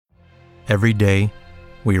Every day,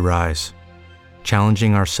 we rise,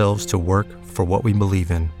 challenging ourselves to work for what we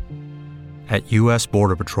believe in. At U.S.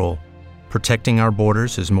 Border Patrol, protecting our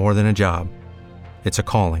borders is more than a job. It's a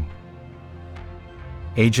calling.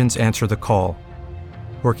 Agents answer the call,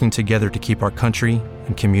 working together to keep our country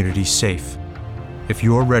and communities safe. If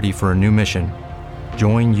you're ready for a new mission,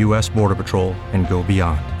 join U.S. Border Patrol and go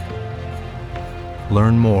beyond.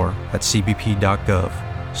 Learn more at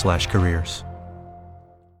cbp.gov/careers.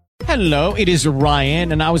 Hello, it is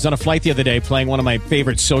Ryan, and I was on a flight the other day playing one of my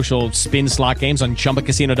favorite social spin slot games on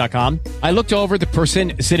ChumbaCasino.com. I looked over at the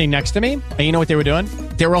person sitting next to me, and you know what they were doing?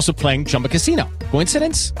 They were also playing Chumba Casino.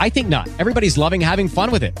 Coincidence? I think not. Everybody's loving having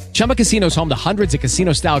fun with it. Chumba Casino is home to hundreds of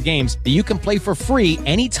casino-style games that you can play for free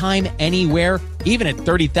anytime, anywhere, even at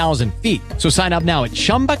 30,000 feet. So sign up now at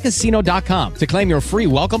ChumbaCasino.com to claim your free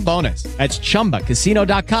welcome bonus. That's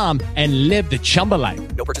ChumbaCasino.com and live the Chumba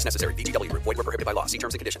life. No purchase necessary. VGW. Void where prohibited by law. See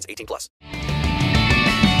terms and conditions. 18+.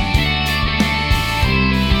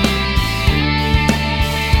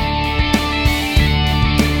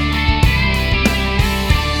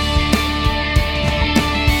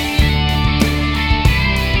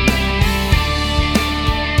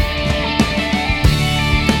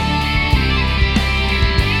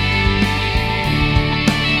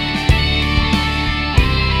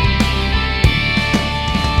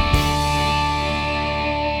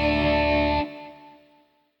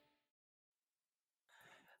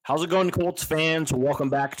 How's it going, Colts fans? Welcome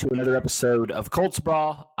back to another episode of Colts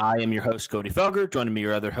Brawl. I am your host, Cody Felger. Joining me,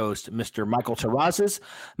 your other host, Mr. Michael Terrazas.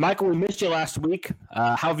 Michael, we missed you last week.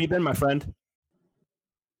 How have you been, my friend?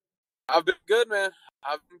 I've been good, man.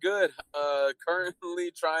 I've been good.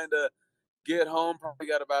 Currently trying to get home. Probably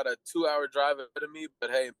got about a 2-hour drive ahead of me.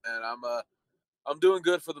 But hey, man, I'm doing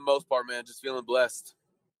good for the most part, man. Just feeling blessed.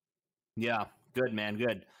 Yeah, good, man.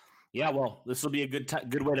 Good. Yeah, well, this will be a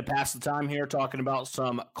good way to pass the time here, talking about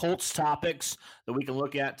some Colts topics that we can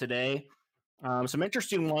look at today. Some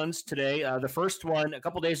interesting ones today. The first one, a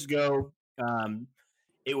couple days ago,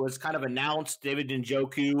 it was kind of announced David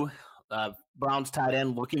Njoku, Browns tight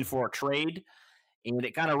end, looking for a trade, and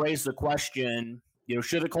it kind of raised the question,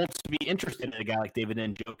 should the Colts be interested in a guy like David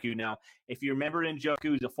Njoku? Now, if you remember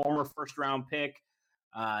Njoku, he's a former first-round pick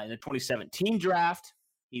in the 2017 draft.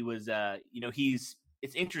 He was,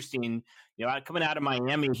 it's interesting, coming out of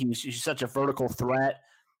Miami, he's such a vertical threat.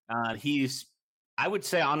 I would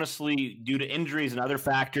say, honestly, due to injuries and other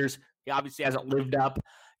factors, he obviously hasn't lived up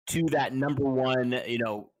to that number one,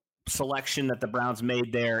 selection that the Browns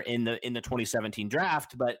made there in the 2017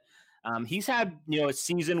 draft. But he's had, a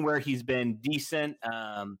season where he's been decent.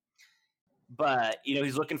 But,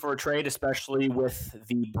 he's looking for a trade, especially with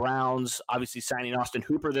the Browns obviously signing Austin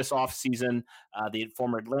Hooper this offseason, the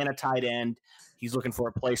former Atlanta tight end. He's looking for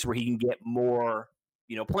a place where he can get more,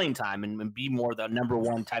 playing time and be more the number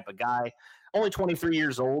one type of guy. Only 23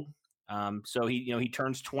 years old. So he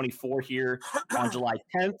turns 24 here on July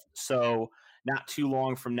 10th. So not too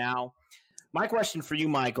long from now. My question for you,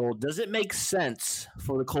 Michael, does it make sense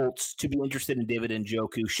for the Colts to be interested in David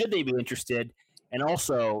Njoku? Should they be interested? And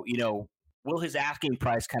also, will his asking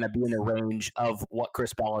price kind of be in the range of what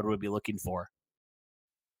Chris Ballard would be looking for?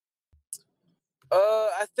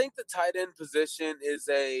 I think the tight end position is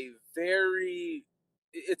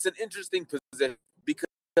it's an interesting position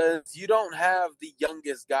because you don't have the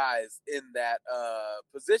youngest guys in that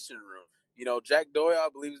position room. Jack Doyle, I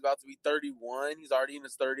believe, is about to be 31. He's already in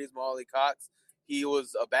his 30s. Molly Cox, he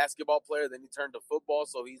was a basketball player, then he turned to football,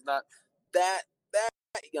 so he's not that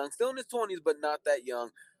young. Still in his 20s, but not that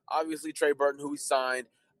young. Obviously, Trey Burton, who we signed,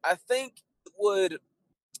 I think it would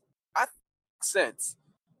make sense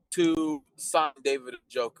to sign David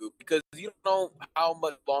Njoku because you don't know how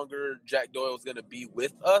much longer Jack Doyle is going to be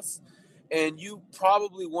with us, and you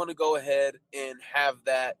probably want to go ahead and have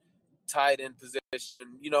that tight end position,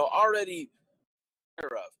 already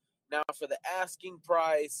aware of. Now, for the asking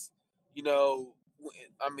price,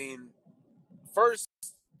 first,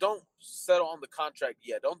 don't settle on the contract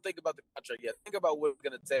yet. Don't think about the contract yet. Think about what it's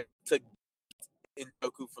going to take to get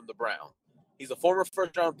Njoku from the Browns. He's a former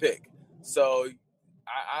first-round pick, so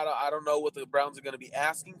I don't know what the Browns are going to be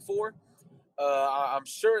asking for. I'm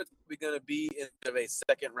sure it's going to be in a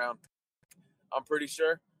second-round pick. I'm pretty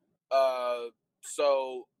sure.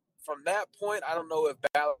 So from that point, I don't know if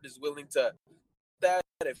Ballard is willing to that.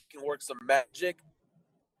 If he can work some magic,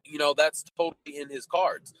 that's totally in his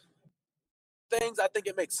cards. Things, I think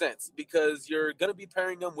it makes sense because you're going to be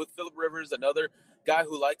pairing him with Phillip Rivers, another guy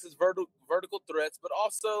who likes his vertical threats, but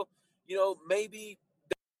also, maybe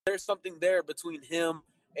there's something there between him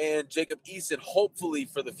and Jacob Eason, hopefully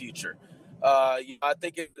for the future. I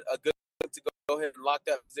think it's a good thing to go go ahead and lock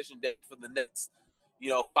that position down for the next,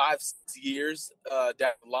 5-6 years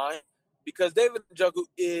down the line, because David Njoku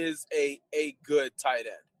is a good tight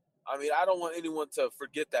end. I mean, I don't want anyone to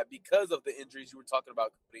forget that because of the injuries you were talking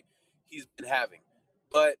about, Cody, he's been having.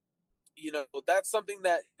 But, that's something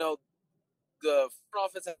that, the front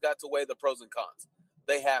office has got to weigh the pros and cons.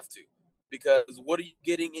 They have to. Because what are you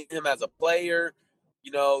getting in him as a player?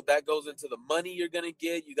 That goes into the money you're going to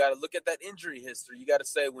get. You got to look at that injury history. You got to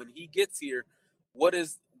say, when he gets here, what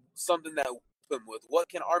is something that we'll help him with? What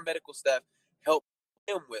can our medical staff help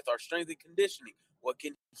him with? Our strength and conditioning, what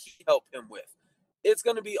can he help him with? It's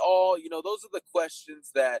going to be all, those are the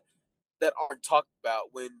questions that aren't talked about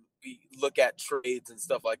when we look at trades and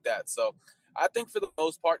stuff like that. So I think for the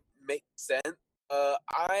most part, it makes sense.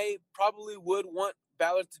 I probably would want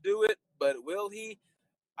Ballard to do it, but will he?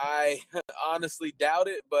 I honestly doubt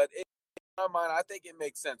it, but in my mind, I think it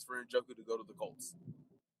makes sense for Njoku to go to the Colts.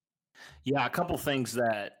 Yeah, a couple things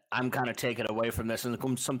that I'm kind of taking away from this,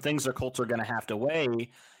 and some things the Colts are going to have to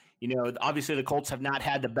weigh. Obviously the Colts have not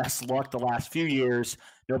had the best luck the last few years,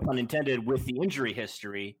 no pun intended, with the injury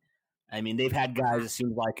history. I mean, they've had guys, it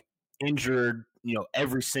seems like, injured,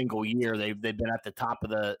 every single year. They've been at the top of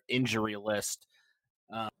the injury list.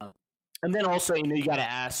 And then also, you got to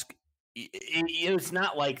ask, it's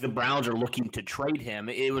not like the Browns are looking to trade him.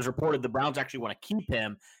 It was reported the Browns actually want to keep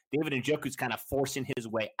him. David Njoku's kind of forcing his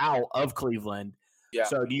way out of Cleveland. Yeah.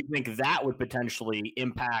 So do you think that would potentially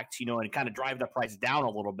impact, and kind of drive the price down a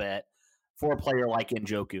little bit for a player like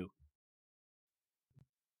Njoku?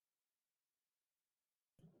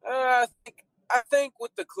 I think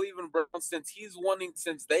with the Cleveland Browns, since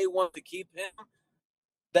they want to keep him,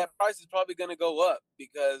 that price is probably going to go up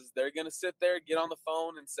because they're going to sit there, get on the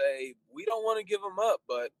phone and say, we don't want to give him up,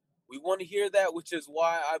 but we want to hear that, which is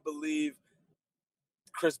why I believe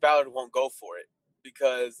Chris Ballard won't go for it.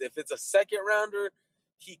 Because if it's a second rounder,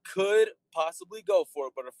 he could possibly go for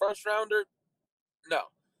it, but a first rounder, no.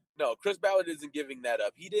 Chris Ballard isn't giving that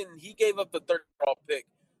up. He gave up the third overall pick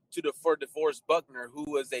for DeForest Buckner,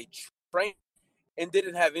 who was a trainer and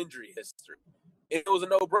didn't have injury history. It was a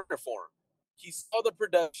no-brainer for him. He saw the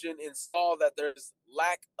production and saw that there's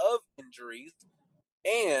lack of injuries,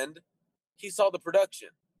 and he saw the production.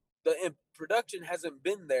 The production hasn't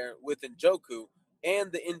been there with Njoku,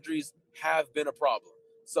 and the injuries have been a problem.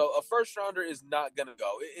 So a first rounder is not going to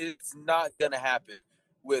go. It's not going to happen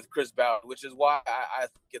with Chris Ballard, which is why I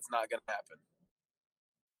think it's not going to happen.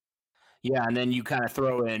 Yeah, and then you kind of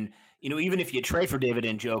throw in, even if you trade for David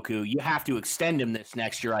Njoku, you have to extend him this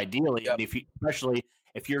next year, ideally. Yep. Especially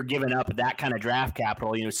if you're giving up that kind of draft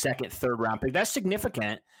capital, second, third round pick, that's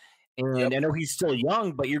significant. And yep. I know he's still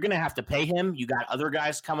young, but you're going to have to pay him. You got other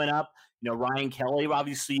guys coming up. Ryan Kelly,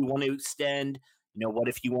 obviously you want to extend. What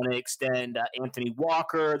if you want to extend Anthony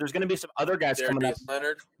Walker? There's going to be some other guys coming up in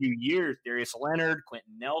a few years. Darius Leonard,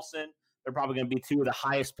 Quentin Nelson. They're probably going to be two of the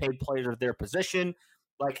highest paid players of their position.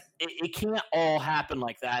 Like, it can't all happen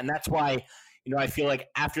like that. And that's why, I feel like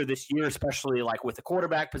after this year, especially like with the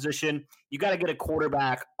quarterback position, you got to get a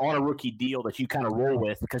quarterback on a rookie deal that you kind of roll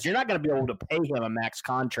with, because you're not going to be able to pay him a max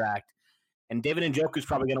contract. And David Njoku is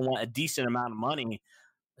probably going to want a decent amount of money.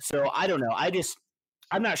 So I don't know.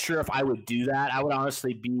 I'm not sure if I would do that. I would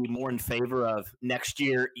honestly be more in favor of next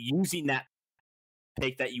year using that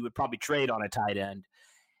pick that you would probably trade on a tight end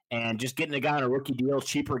and just getting a guy on a rookie deal,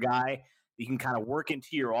 cheaper guy. You can kind of work into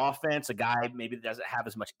your offense, a guy maybe that doesn't have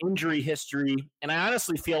as much injury history. And I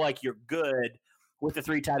honestly feel like you're good with the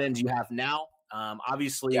three tight ends you have now.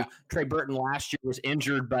 Obviously, yeah. Trey Burton last year was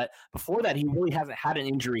injured, but before that, he really hasn't had an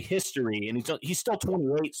injury history. And he's still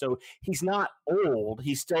 28, so he's not old.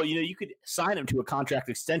 He's still, you could sign him to a contract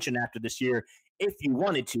extension after this year if you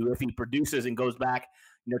wanted to, if he produces and goes back,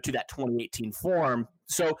 to that 2018 form.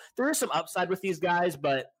 So there is some upside with these guys,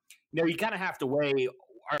 but, you kind of have to weigh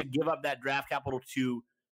or give up that draft capital to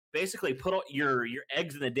basically put your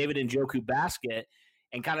eggs in the David Njoku basket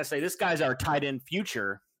and kind of say, this guy's our tight end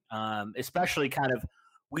future. Especially kind of,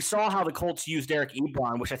 we saw how the Colts used Eric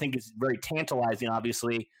Ebron, which I think is very tantalizing,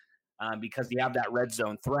 obviously, because you have that red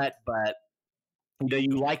zone threat. But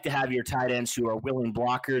you like to have your tight ends who are willing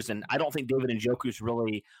blockers, and I don't think David Njoku is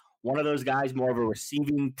really one of those guys, more of a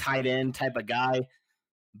receiving tight end type of guy.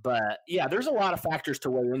 But yeah, there's a lot of factors to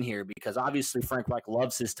weigh in here because obviously Frank Reich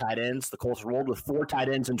loves his tight ends. The Colts rolled with 4 tight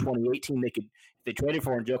ends in 2018. If they traded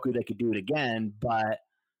for Njoku, they could do it again, but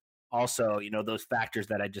also, those factors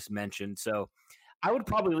that I just mentioned. So I would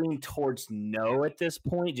probably lean towards no at this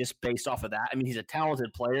point, just based off of that. I mean, he's a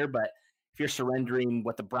talented player, but if you're surrendering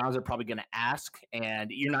what the Browns are probably going to ask and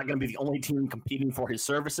you're not going to be the only team competing for his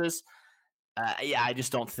services, I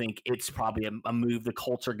just don't think it's probably a move the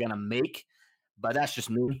Colts are going to make. but that's just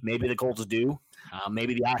me. Maybe the Colts do.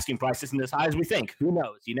 Maybe the asking price isn't as high as we think. Who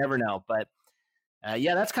knows? You never know. But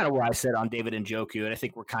yeah, that's kind of where I sit on David Njoku, and I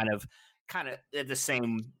think we're kind of at the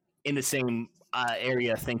same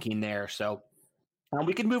area of thinking there. So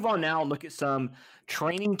we can move on now and look at some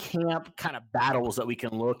training camp kind of battles that we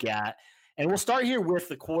can look at. And we'll start here with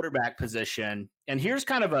the quarterback position. And here's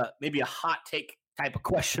kind of maybe a hot take type of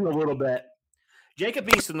question a little bit. Jacob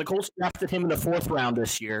Eason, the Colts drafted him in the 4th round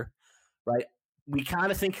this year, right? We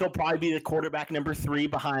kind of think he'll probably be the quarterback number 3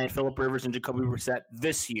 behind Phillip Rivers and Jacoby Brissett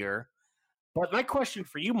this year. But my question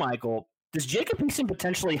for you, Michael, does Jacob Eason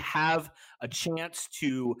potentially have a chance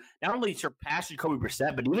to not only surpass Jacoby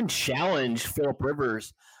Brissett, but even challenge Phillip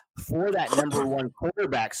Rivers for that number 1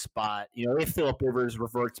 quarterback spot? You know, if Phillip Rivers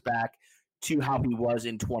reverts back to how he was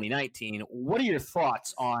in 2019, what are your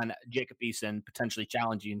thoughts on Jacob Eason potentially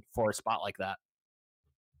challenging for a spot like that?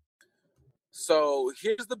 So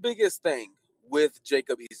here's the biggest thing with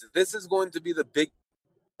Jacob Eason. This is going to be the big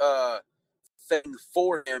thing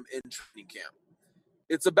for him in training camp.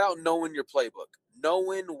 It's about knowing your playbook,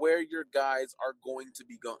 knowing where your guys are going to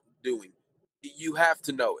be doing. You have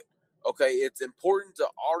to know it, okay? It's important to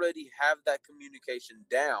already have that communication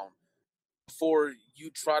down before you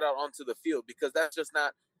trot out onto the field, because that's just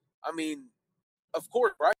not, I mean, of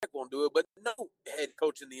course, Reich won't do it, but no head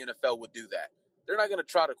coach in the NFL would do that. They're not going to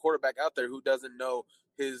trot a quarterback out there who doesn't know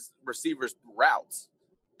his receivers' routes.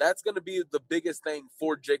 That's going to be the biggest thing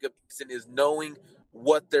for Jacob Eason, is knowing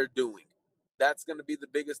what they're doing. That's going to be the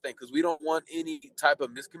biggest thing, because we don't want any type of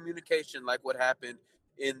miscommunication like what happened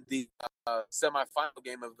in the semifinal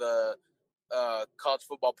game of the college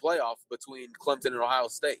football playoff between Clemson and Ohio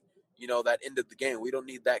State. You know, that ended the game. We don't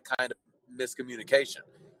need that kind of miscommunication.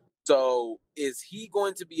 So is he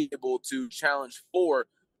going to be able to challenge for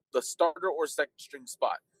the starter or second string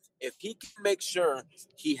spot? If he can make sure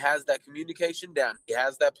he has that communication down, he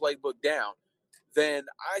has that playbook down, then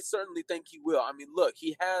I certainly think he will. I mean, look,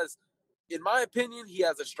 he has, in my opinion, he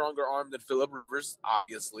has a stronger arm than Phillip Rivers,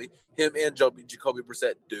 obviously. Him and Jacoby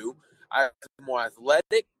Brissett do. I think he's more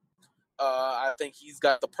athletic. I think he's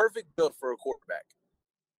got the perfect build for a quarterback.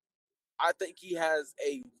 I think he has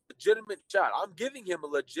a legitimate shot. I'm giving him a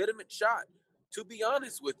legitimate shot, to be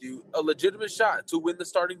honest with you, a legitimate shot to win the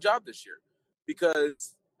starting job this year.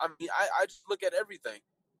 Because, I mean, I just look at everything.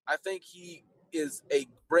 I think he is a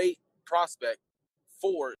great prospect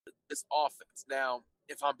for this offense. Now,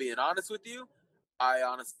 if I'm being honest with you, I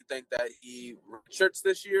honestly think that he redshirts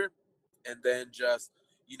this year and then just,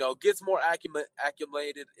 you know, gets more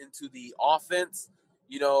accumulated into the offense,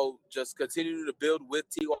 you know, just continue to build with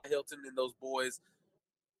T.Y. Hilton and those boys.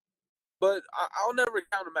 But I'll never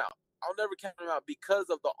count him out. I'll never count him out because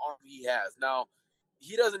of the arm he has. Now,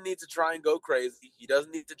 he doesn't need to try and go crazy. He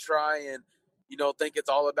doesn't need to try and, you know, think it's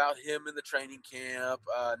all about him in the training camp.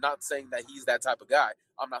 Not saying that he's that type of guy.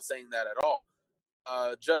 I'm not saying that at all.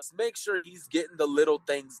 Just make sure he's getting the little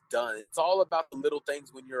things done. It's all about the little things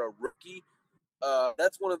when you're a rookie.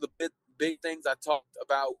 That's one of the big things I talked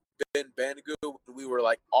about Ben Bandigood when we were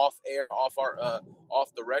like off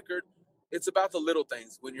the record. It's about the little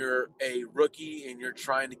things. When you're a rookie and you're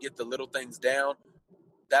trying to get the little things down,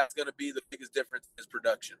 that's going to be the biggest difference in his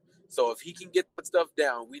production. So if he can get that stuff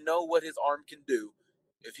down, we know what his arm can do.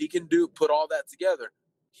 If he can put all that together,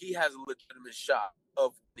 he has a legitimate shot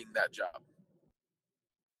of winning that job.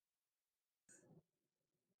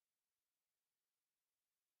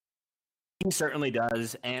 He certainly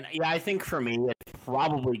does. And yeah, I think for me, it's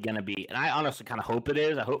probably going to be, and I honestly kind of hope it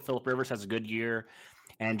is. I hope Phillip Rivers has a good year.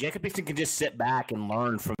 And Jacob Eason can just sit back and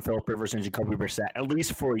learn from Phillip Rivers and Jacoby Brissett, at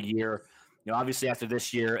least for a year. You know, obviously after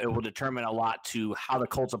this year, it will determine a lot to how the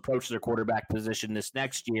Colts approach their quarterback position this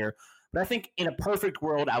next year. But I think in a perfect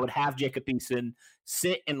world, I would have Jacob Eason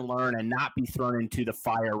sit and learn and not be thrown into the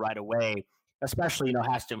fire right away, especially, you know,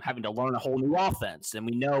 having to learn a whole new offense. And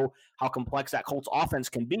we know how complex that Colts offense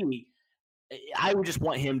can be. I would just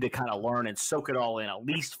want him to kind of learn and soak it all in, at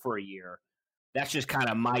least for a year. That's just kind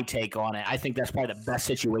of my take on it. I think that's probably the best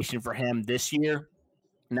situation for him this year.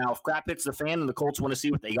 Now, if crap hits the fan and the Colts want to see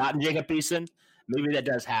what they got in Jacob Eason, maybe that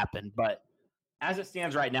does happen. But as it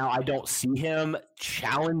stands right now, I don't see him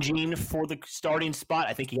challenging for the starting spot.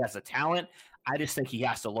 I think he has the talent. I just think he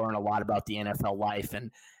has to learn a lot about the NFL life, and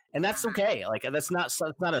that's okay. Like, that's not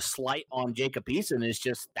a slight on Jacob Eason. It's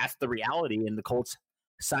just that's the reality. And the Colts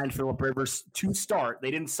signed Phillip Rivers to start.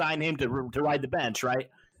 They didn't sign him to ride the bench, right?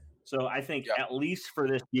 So I think at least for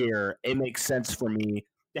this year, it makes sense for me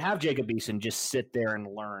to have Jacob Eason just sit there and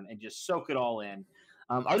learn and just soak it all in.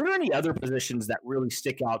 Are there any other positions that really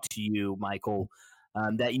stick out to you, Michael,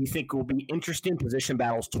 that you think will be interesting position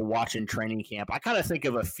battles to watch in training camp? I kind of think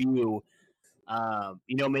of a few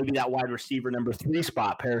Maybe that wide receiver number 3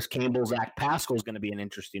 spot, Paris Campbell, Zach Pascal is going to be an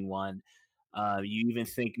interesting one. You even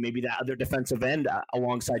think maybe that other defensive end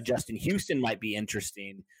alongside Justin Houston might be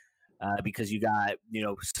interesting because you got,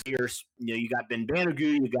 Sears, you got Ben Banogu,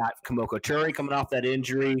 you got Kamoko Turi coming off that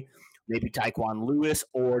injury, maybe Taekwon Lewis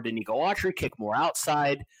or Danico Autry kick more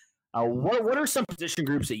outside. What are some position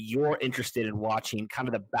groups that you're interested in watching, kind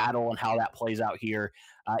of the battle and how that plays out here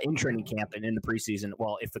in training camp and in the preseason?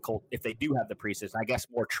 Well, if they do have the preseason, I guess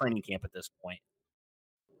more training camp at this point.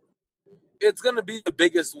 It's going to be the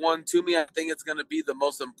biggest one to me. I think it's going to be the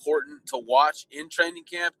most important to watch in training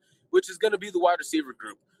camp, which is going to be the wide receiver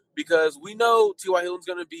group, because we know T.Y. Hilton's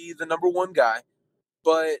going to be the number one guy.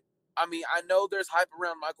 But, I know there's hype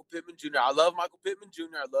around Michael Pittman Jr. I love Michael Pittman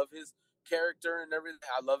Jr. I love his character and everything.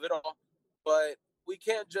 I love it all. But we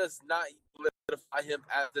can't just not solidify him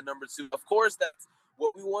as the number 2. Of course, that's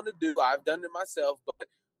what we want to do. I've done it myself, but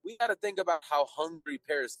we got to think about how hungry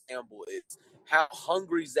Paris Campbell is, how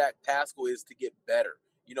hungry Zach Pascal is to get better.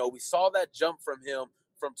 We saw that jump from him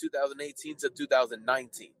from 2018 to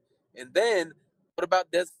 2019. And then what about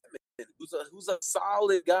Desmond, who's a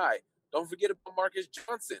solid guy? Don't forget about Marcus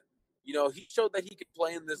Johnson. He showed that he could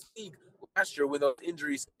play in this league last year when those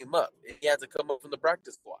injuries came up, and he had to come up from the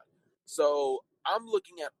practice squad. So I'm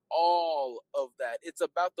looking at all of that. It's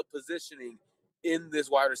about the positioning in this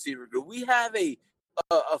wide receiver group. We have a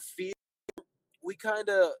feel. We kind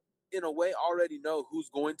of, in a way, already know who's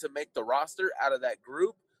going to make the roster out of that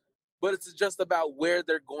group, but it's just about where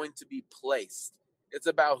they're going to be placed. It's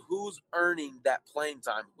about who's earning that playing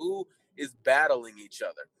time, who is battling each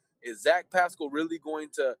other. Is Zach Pascal really going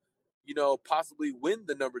to, possibly win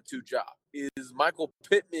the number 2 job? Is Michael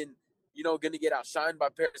Pittman, going to get outshined by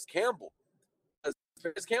Paris Campbell? Because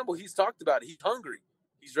Paris Campbell, he's talked about it. He's hungry.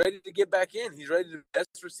 He's ready to get back in. He's ready to be the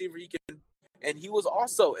best receiver he can. And he was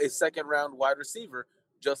also a second-round wide receiver,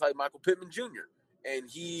 just like Michael Pittman Jr. And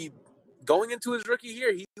he, going into his rookie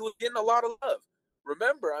year, he was getting a lot of love.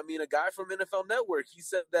 Remember, a guy from NFL Network, he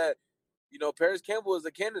said that, Paris Campbell is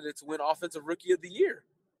a candidate to win Offensive Rookie of the Year.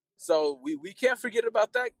 So we can't forget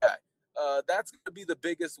about that guy. That's going to be the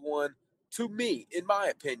biggest one to me, in my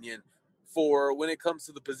opinion, for when it comes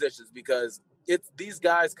to the positions, because it's these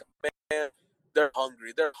guys, man, they're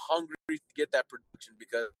hungry. They're hungry to get that production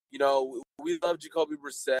because, we love Jacoby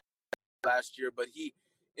Brissett last year, but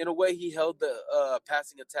in a way, he held the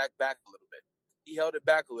passing attack back a little bit. He held it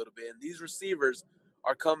back a little bit. And these receivers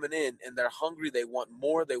are coming in, and they're hungry. They want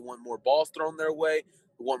more. They want more balls thrown their way.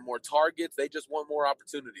 They want more targets. They just want more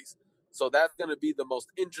opportunities. So that's going to be the most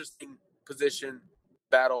interesting position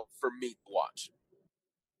battle for me to watch.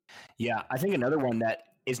 Yeah, I think another one that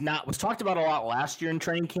was talked about a lot last year in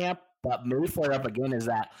training camp, but may flare up again is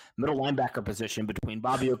that middle linebacker position between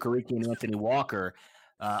Bobby Okereke and Anthony Walker.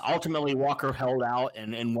 Ultimately, Walker held out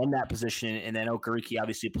and won that position, and then Okereke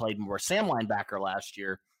obviously played more Sam linebacker last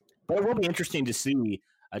year. But it will be interesting to see,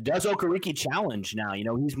 does Okereke challenge now?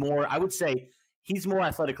 He's more, I would say, he's more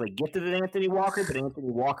athletically gifted than Anthony Walker, but Anthony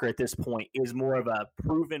Walker at this point is more of a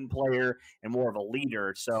proven player and more of a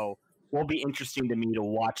leader. So it will be interesting to me to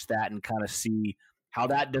watch that and kind of see how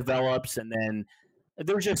that develops. And then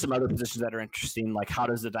there's just some other positions that are interesting, like how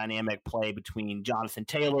does the dynamic play between Jonathan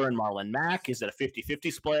Taylor and Marlon Mack? Is it a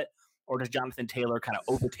 50-50 split, or does Jonathan Taylor kind of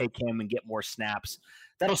overtake him and get more snaps?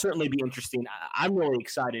 That'll certainly be interesting. I'm really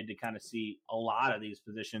excited to kind of see a lot of these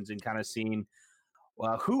positions and kind of seeing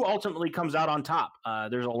who ultimately comes out on top.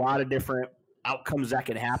 There's a lot of different outcomes that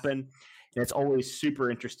can happen, and it's always super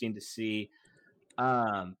interesting to see.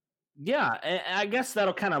 I guess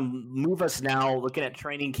that'll kind of move us now looking at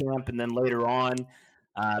training camp, and then later on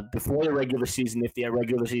before the regular season, if the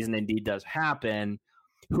regular season indeed does happen,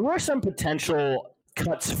 who are some potential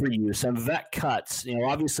cuts for you, some vet cuts?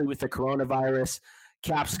 Obviously with the coronavirus,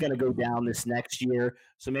 cap's going to go down this next year.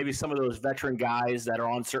 So maybe some of those veteran guys that are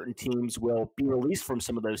on certain teams will be released from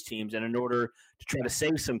some of those teams. And in order to try to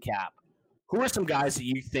save some cap, who are some guys that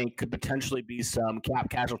you think could potentially be some cap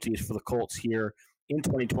casualties for the Colts here in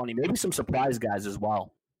 2020? Maybe some surprise guys as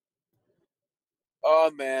well. Oh,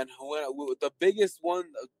 man. The biggest one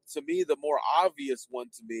to me, the more obvious one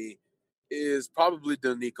to me, is probably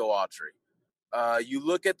Danico Autry. You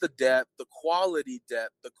look at the depth, the quality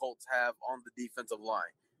depth the Colts have on the defensive line.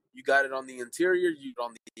 You got it on the interior, you got it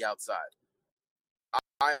on the outside.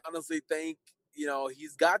 I honestly think,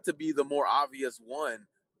 he's got to be the more obvious one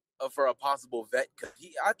for a possible vet.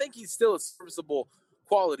 I think he's still a serviceable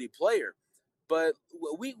quality player. But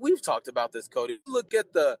we've talked about this, Cody. Look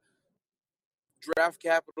at the draft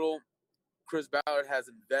capital Chris Ballard has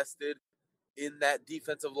invested in that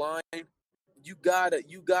defensive line. You gotta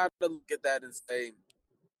look at that and say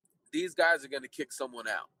these guys are going to kick someone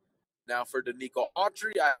out. Now, for Danico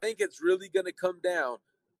Autry, I think it's really going to come down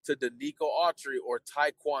to Danico Autry or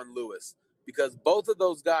Tyquan Lewis, because both of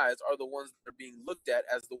those guys are the ones that are being looked at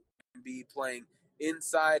as the be playing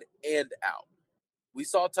inside and out. We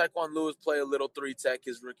saw Tyquan Lewis play a little 3-tech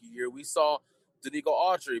his rookie year. We saw Danico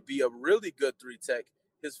Autry be a really good 3-tech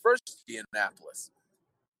his first year in Annapolis.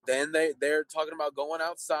 Then they're talking about going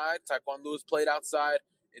outside. Tyquan Lewis played outside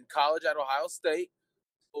in college at Ohio State.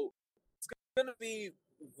 So it's going to be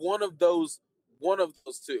one of those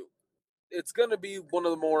two. It's going to be one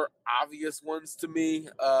of the more obvious ones to me.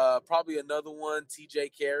 Probably another one,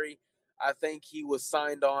 TJ Carey. I think he was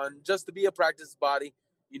signed on just to be a practice body,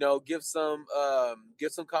 give some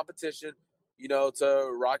competition,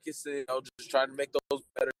 to Rockets, just trying to make those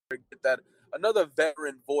better, get that another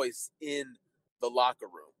veteran voice in the locker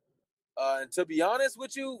room. And to be honest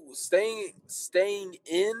with you, staying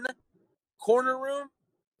in corner room,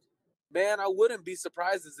 man, I wouldn't be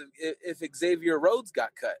surprised if Xavier Rhodes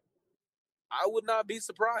got cut. I would not be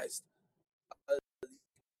surprised.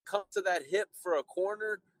 Come to that hip for a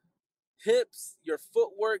corner. Hips, your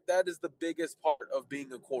footwork, that is the biggest part of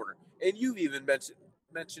being a corner. And you've even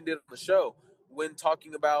mentioned it on the show when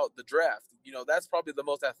talking about the draft. That's probably the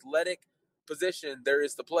most athletic position there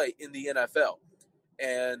is to play in the NFL.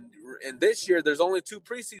 And this year, there's only 2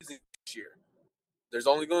 preseasons this year. There's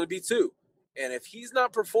only going to be 2. And if he's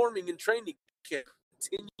not performing in training camp,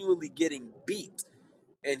 continually getting beat,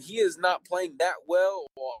 and he is not playing that well,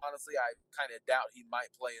 honestly, I kind of doubt he might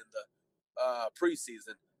play in the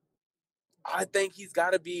preseason. I think he's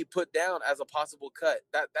got to be put down as a possible cut.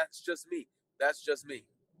 That's just me.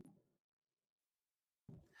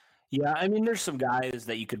 Yeah, I mean, there's some guys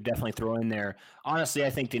that you could definitely throw in there. Honestly, I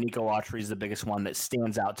think Danico Autry is the biggest one that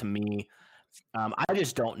stands out to me. I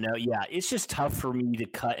just don't know. Yeah, it's just tough for me to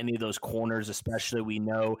cut any of those corners, especially we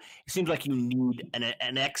know it seems like you need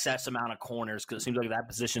an excess amount of corners because it seems like that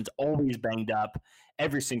position's always banged up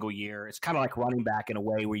every single year. It's kind of like running back in a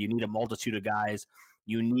way where you need a multitude of guys.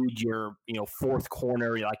 You need your, fourth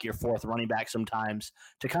corner, like your fourth running back sometimes,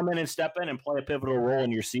 to come in and step in and play a pivotal role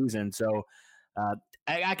in your season. So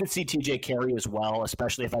I could see TJ Carey as well,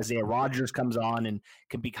 especially if Isaiah Rodgers comes on and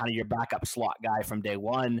can be kind of your backup slot guy from day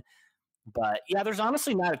one. But, yeah, there's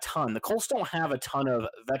honestly not a ton. The Colts don't have a ton of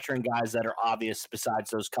veteran guys that are obvious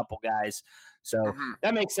besides those couple guys. So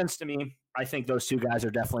that makes sense to me. I think those 2 guys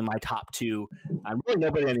are definitely my top 2. Really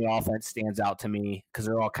nobody in the offense stands out to me because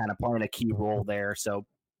they're all kind of playing a key role there. So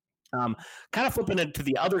kind of flipping it to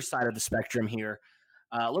the other side of the spectrum here.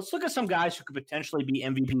 Let's look at some guys who could potentially be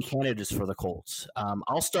MVP candidates for the Colts.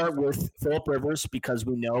 I'll start with Phillip Rivers because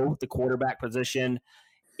we know the quarterback position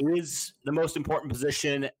is the most important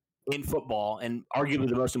position in football and arguably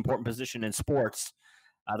the most important position in sports.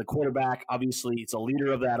 The quarterback, obviously, it's a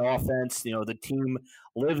leader of that offense. The team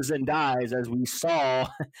lives and dies, as we saw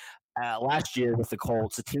last year with the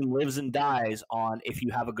Colts. The team lives and dies on if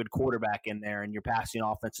you have a good quarterback in there and your passing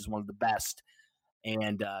offense is one of the best.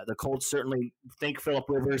 And the Colts certainly think Phillip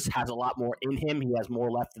Rivers has a lot more in him. He has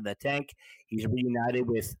more left in the tank. He's reunited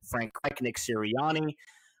with Frank Reich, Nick Sirianni.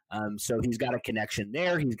 So he's got a connection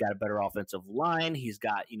there. He's got a better offensive line. He's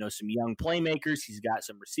got, some young playmakers. He's got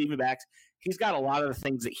some receiving backs. He's got a lot of the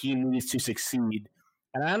things that he needs to succeed.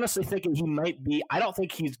 And I honestly think he might be – I don't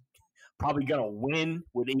think he's probably going to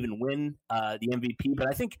would even win the MVP. But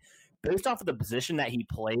I think based off of the position that he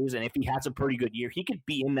plays and if he has a pretty good year, he could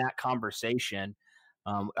be in that conversation.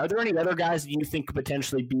 Are there any other guys that you think could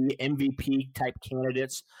potentially be MVP-type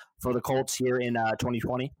candidates for the Colts here in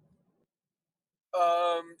 2020?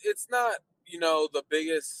 It's not, the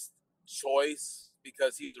biggest choice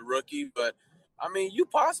because he's a rookie, but I mean, you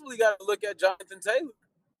possibly got to look at Jonathan Taylor.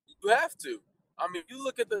 You have to. I mean, you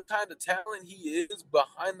look at the kind of talent he is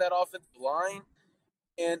behind that offensive line,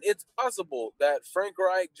 and it's possible that Frank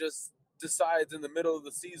Reich just decides in the middle of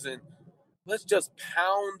the season, let's just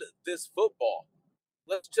pound this football.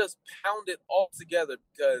 Let's just pound it all together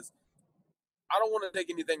because I don't want to take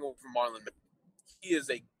anything away from Marlon Mack. He is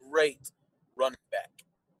a great running back.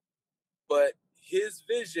 But his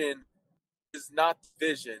vision is not the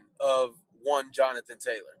vision of one Jonathan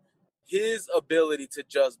Taylor. His ability to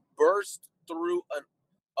just burst through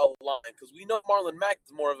a line, because we know Marlon Mack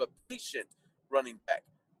is more of a patient running back.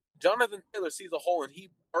 Jonathan Taylor sees a hole and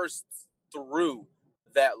he bursts through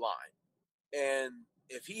that line. And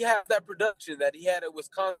if he has that production that he had at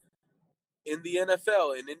Wisconsin, in the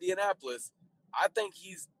NFL, in Indianapolis, I think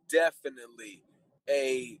he's definitely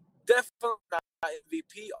not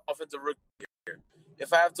MVP offensive rookie here.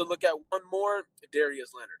 If I have to look at one more,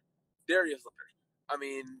 Darius Leonard. I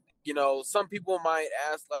mean, some people might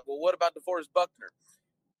ask, like, well, what about DeForest Buckner?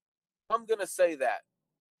 I'm going to say that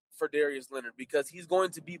for Darius Leonard because he's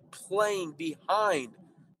going to be playing behind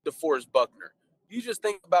DeForest Buckner. You just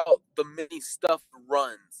think about the many stuffed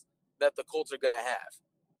runs that the Colts are going to have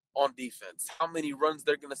on defense, how many runs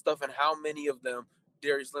they're going to stuff and how many of them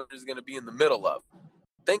Darius Leonard is going to be in the middle of.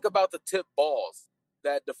 Think about the tip balls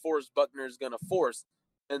that DeForest Buckner is going to force,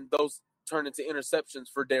 and those turn into interceptions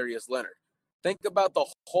for Darius Leonard. Think about the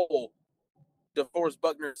hole DeForest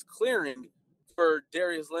Buckner is clearing for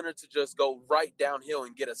Darius Leonard to just go right downhill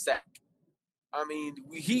and get a sack. I mean,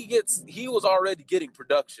 he was already getting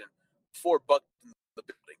production before Buckner in the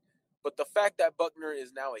building. But the fact that Buckner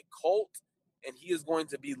is now a Colt and he is going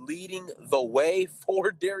to be leading the way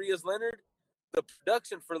for Darius Leonard, the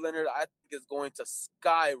production for Leonard, I think, is going to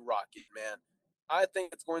skyrocket, man. I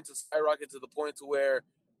think it's going to skyrocket to the point to where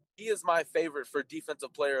he is my favorite for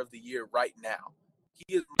Defensive Player of the Year right now.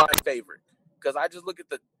 He is my favorite because I just look at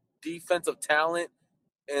the defensive talent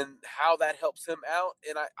and how that helps him out,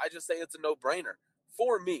 and I just say it's a no-brainer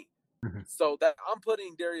for me. Mm-hmm. So that I'm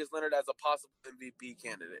putting Darius Leonard as a possible MVP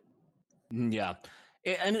candidate. Yeah.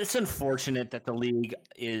 And it's unfortunate that the league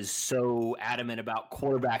is so adamant about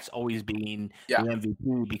quarterbacks always being the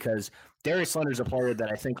MVP because Darius Leonard is a player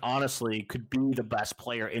that I think honestly could be the best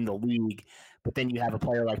player in the league. But then you have a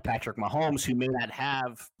player like Patrick Mahomes who may not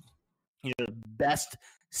have, the best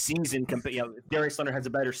season. Darius Leonard has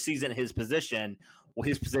a better season at his position. Well,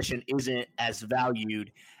 his position isn't as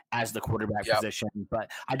valued as the quarterback position. But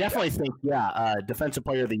I definitely think, Defensive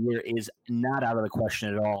Player of the Year is not out of the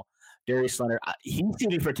question at all. Darius Leonard, he's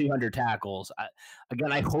shooting for 200 tackles.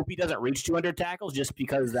 Again, I hope he doesn't reach 200 tackles just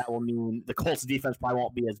because that will mean the Colts defense probably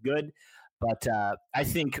won't be as good. But I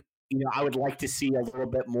think, I would like to see a little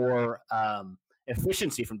bit more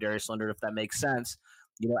efficiency from Darius Leonard, if that makes sense.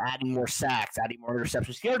 Adding more sacks, adding more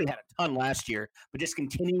interceptions. He already had a ton last year, but just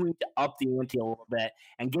continuing to up the ante a little bit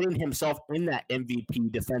and getting himself in that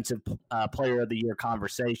MVP Defensive Player of the Year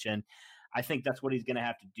conversation. I think that's what he's going to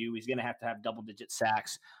have to do. He's going to have double-digit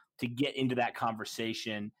sacks to get into that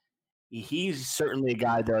conversation. He's certainly a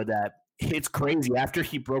guy, though, that it's crazy. After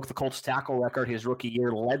he broke the Colts tackle record his rookie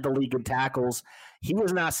year, led the league in tackles, he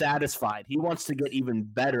was not satisfied. He wants to get even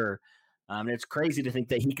better. And it's crazy to think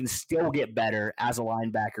that he can still get better as a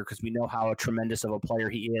linebacker because we know how tremendous of a player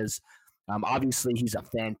he is. Obviously, he's a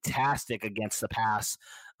fantastic against the pass.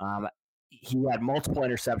 He had multiple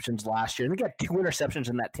interceptions last year. And he got 2 interceptions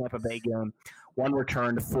in that Tampa Bay game, 1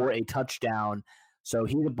 returned for a touchdown. So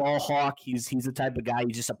he's a ball hawk. He's the type of guy.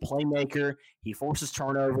 He's just a playmaker. He forces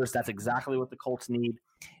turnovers. That's exactly what the Colts need.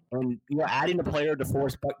 And adding a player to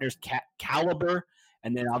DeForest Buckner's caliber,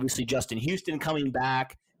 and then obviously Justin Houston coming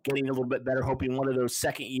back, getting a little bit better, hoping one of those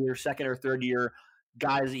second or third year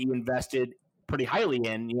guys that you invested pretty highly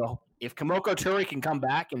in. If Kamoko Toure can come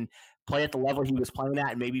back and play at the level he was playing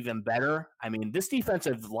at, and maybe even better, I mean, this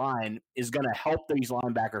defensive line is going to help these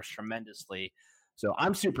linebackers tremendously. So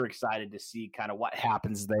I'm super excited to see kind of what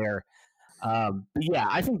happens there. But yeah,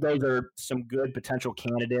 I think those are some good potential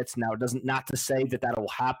candidates. Now, it doesn't, not to say that will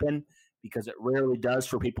happen because it rarely does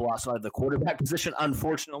for people outside of the quarterback position,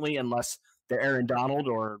 unfortunately, unless they're Aaron Donald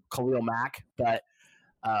or Khalil Mack. But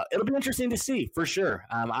it'll be interesting to see for sure.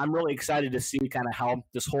 I'm really excited to see kind of how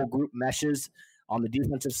this whole group meshes on the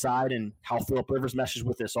defensive side and how Phillip Rivers meshes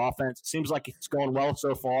with this offense. It seems like it's going well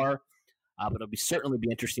so far. But it'll certainly be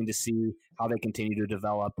interesting to see how they continue to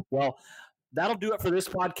develop. Well, that'll do it for this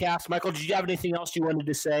podcast. Michael, did you have anything else you wanted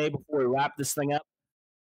to say before we wrap this thing up?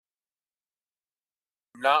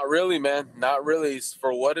 Not really, man. Not really.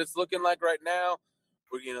 For what it's looking like right now,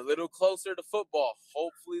 we're getting a little closer to football.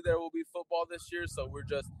 Hopefully there will be football this year, so we're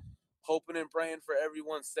just hoping and praying for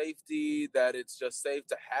everyone's safety, that it's just safe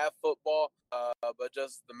to have football. But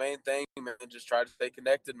just the main thing, man, just try to stay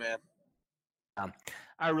connected, man.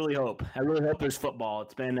 I really hope there's football.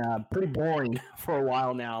 It's been pretty boring for a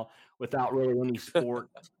while now without really any sport.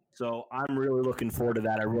 So I'm really looking forward to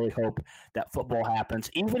that. I really hope that football happens.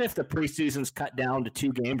 Even if the preseason's cut down to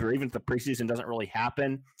 2 games or even if the preseason doesn't really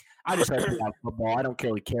happen, I just hope we have football. I don't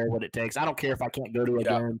really care what it takes. I don't care if I can't go to a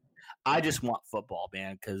game. I just want football,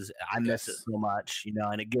 man, because I miss it so much,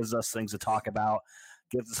 and it gives us things to talk about,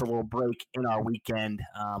 gives us a little break in our weekend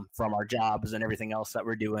from our jobs and everything else that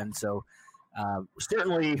we're doing. So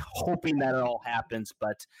certainly hoping that it all happens,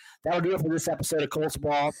 but that'll do it for this episode of Colts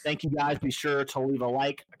Ball. Thank you guys. Be sure to leave a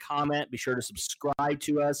like, a comment. Be sure to subscribe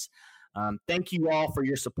to us. Thank you all for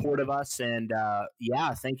your support of us. And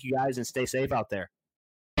thank you guys and stay safe out there.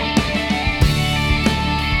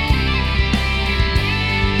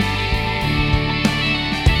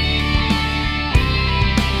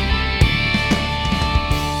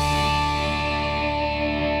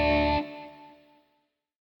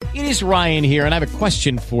 It is Ryan here, and I have a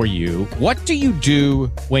question for you. What do you do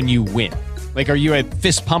when you win? Like, are you a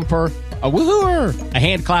fist pumper, a woohooer, a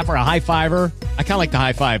hand clapper, a high fiver? I kind of like the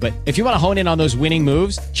high five, but if you want to hone in on those winning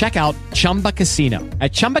moves, check out Chumba Casino.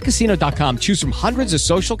 At ChumbaCasino.com, choose from hundreds of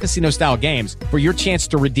social casino-style games for your chance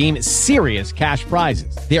to redeem serious cash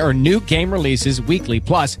prizes. There are new game releases weekly,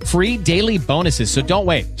 plus free daily bonuses. So don't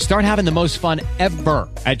wait. Start having the most fun ever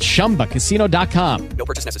at ChumbaCasino.com. No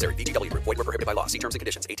purchase necessary. VGW Group. Void where prohibited by law. See terms and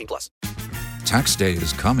conditions. 18+. Tax day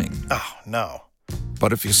is coming. Oh, no.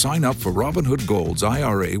 But if you sign up for Robinhood Gold's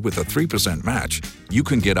IRA with a 3% match, you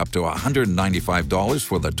can get up to $195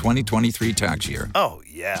 for the 2023 tax year. Oh,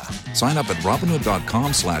 yeah. Sign up at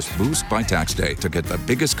Robinhood.com/boost by tax day to get the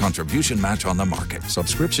biggest contribution match on the market.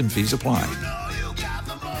 Subscription fees apply.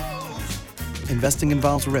 Investing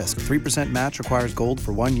involves risk. 3% match requires gold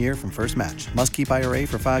for 1 year from first match. Must keep IRA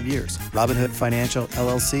for 5 years. Robinhood Financial,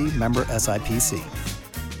 LLC, member SIPC.